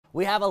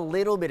We have a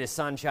little bit of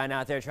sunshine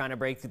out there trying to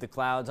break through the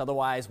clouds.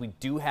 Otherwise, we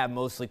do have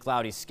mostly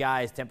cloudy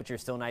skies. Temperature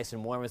still nice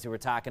and warm as we were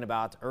talking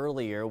about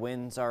earlier.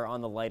 Winds are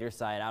on the lighter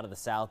side out of the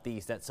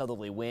southeast. That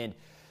southerly wind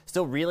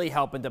still really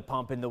helping to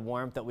pump in the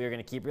warmth that we are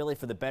going to keep really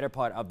for the better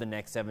part of the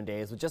next 7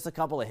 days, with just a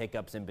couple of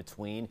hiccups in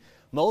between.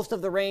 Most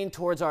of the rain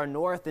towards our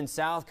north and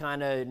south,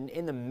 kind of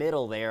in the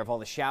middle there of all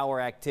the shower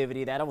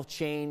activity. That'll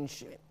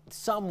change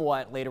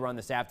somewhat later on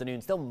this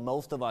afternoon. Still,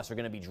 most of us are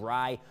going to be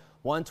dry.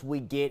 Once we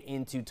get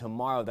into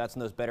tomorrow, that's when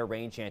those better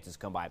rain chances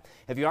come by.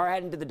 If you are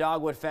heading to the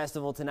Dogwood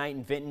Festival tonight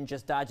in Vinton,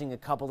 just dodging a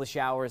couple of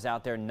showers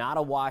out there, not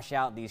a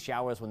washout. These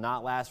showers will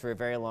not last for a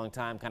very long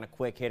time, kind of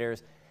quick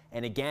hitters.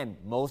 And again,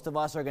 most of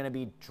us are going to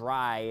be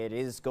dry. It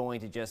is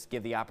going to just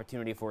give the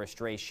opportunity for a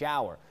stray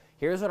shower.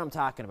 Here's what I'm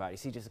talking about. You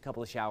see just a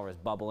couple of showers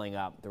bubbling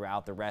up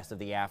throughout the rest of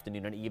the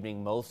afternoon and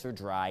evening. Most are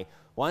dry.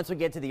 Once we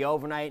get to the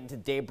overnight and to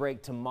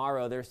daybreak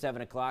tomorrow, there's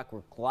 7 o'clock.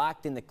 We're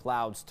locked in the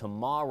clouds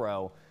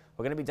tomorrow.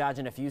 We're going to be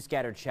dodging a few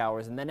scattered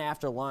showers, and then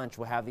after lunch,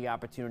 we'll have the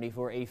opportunity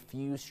for a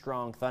few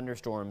strong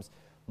thunderstorms.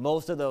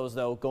 Most of those,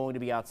 though, going to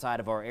be outside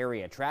of our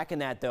area. Tracking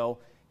that, though,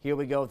 here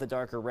we go with the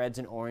darker reds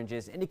and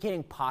oranges,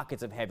 indicating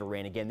pockets of heavy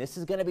rain. Again, this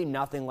is going to be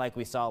nothing like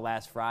we saw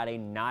last Friday.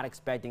 Not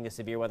expecting a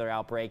severe weather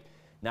outbreak.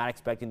 Not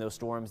expecting those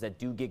storms that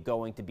do get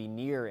going to be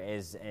near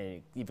as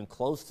even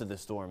close to the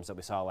storms that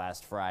we saw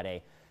last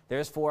Friday.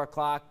 There's 4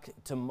 o'clock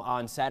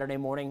on Saturday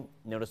morning.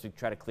 Notice we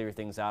try to clear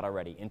things out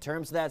already. In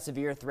terms of that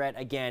severe threat,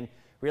 again,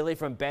 really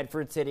from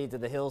Bedford City to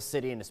the Hill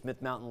City into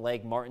Smith Mountain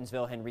Lake,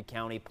 Martinsville, Henry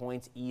County,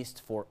 points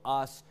east for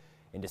us,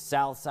 into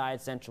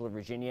Southside, Central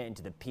Virginia,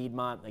 into the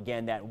Piedmont.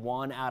 Again, that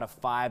 1 out of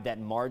 5, that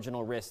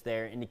marginal risk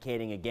there,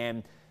 indicating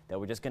again that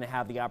we're just going to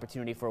have the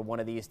opportunity for one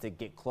of these to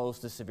get close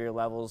to severe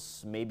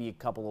levels, maybe a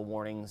couple of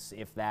warnings,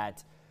 if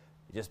that.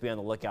 Just be on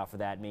the lookout for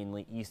that,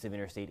 mainly east of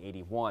Interstate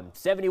 81.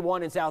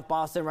 71 in South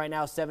Boston right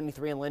now,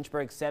 73 in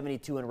Lynchburg,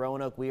 72 in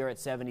Roanoke. We are at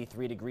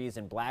 73 degrees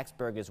in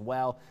Blacksburg as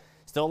well.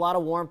 Still a lot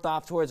of warmth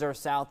off towards our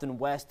south and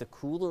west. The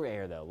cooler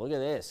air, though, look at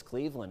this.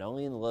 Cleveland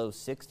only in the low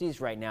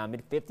 60s right now,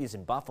 mid-50s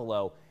in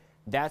Buffalo.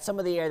 That's some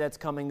of the air that's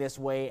coming this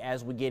way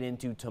as we get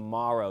into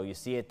tomorrow. You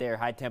see it there,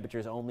 high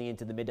temperatures only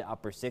into the mid to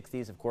upper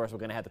 60s. Of course, we're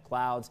going to have the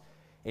clouds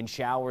and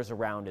showers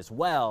around as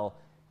well,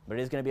 but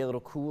it is going to be a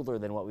little cooler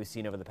than what we've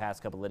seen over the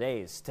past couple of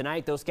days.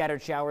 Tonight, those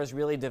scattered showers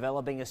really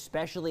developing,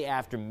 especially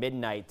after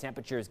midnight.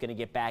 Temperature is going to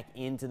get back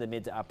into the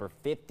mid to upper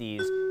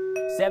 50s.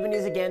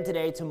 70s again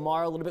today.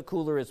 Tomorrow, a little bit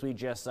cooler as we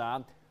just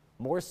saw.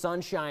 More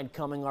sunshine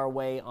coming our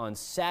way on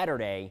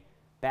Saturday.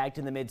 Back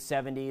to the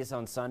mid-70s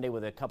on Sunday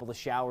with a couple of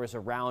showers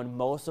around.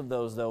 Most of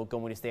those, though,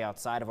 going to stay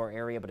outside of our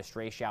area, but a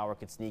stray shower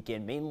could sneak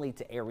in, mainly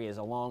to areas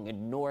along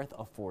and north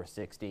of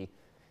 460.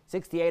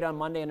 68 on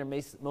Monday under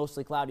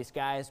mostly cloudy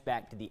skies.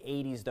 Back to the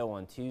 80s, though,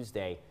 on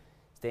Tuesday.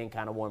 Staying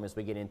kind of warm as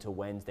we get into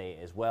Wednesday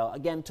as well.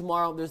 Again,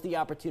 tomorrow, there's the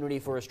opportunity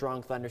for a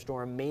strong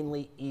thunderstorm,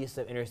 mainly east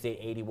of Interstate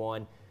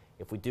 81.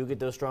 If we do get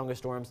those stronger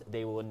storms,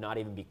 they will not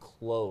even be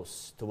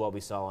close to what we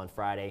saw on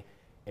Friday.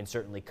 And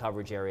certainly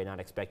coverage area, not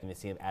expecting to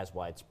see them as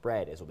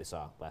widespread as what we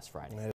saw last Friday.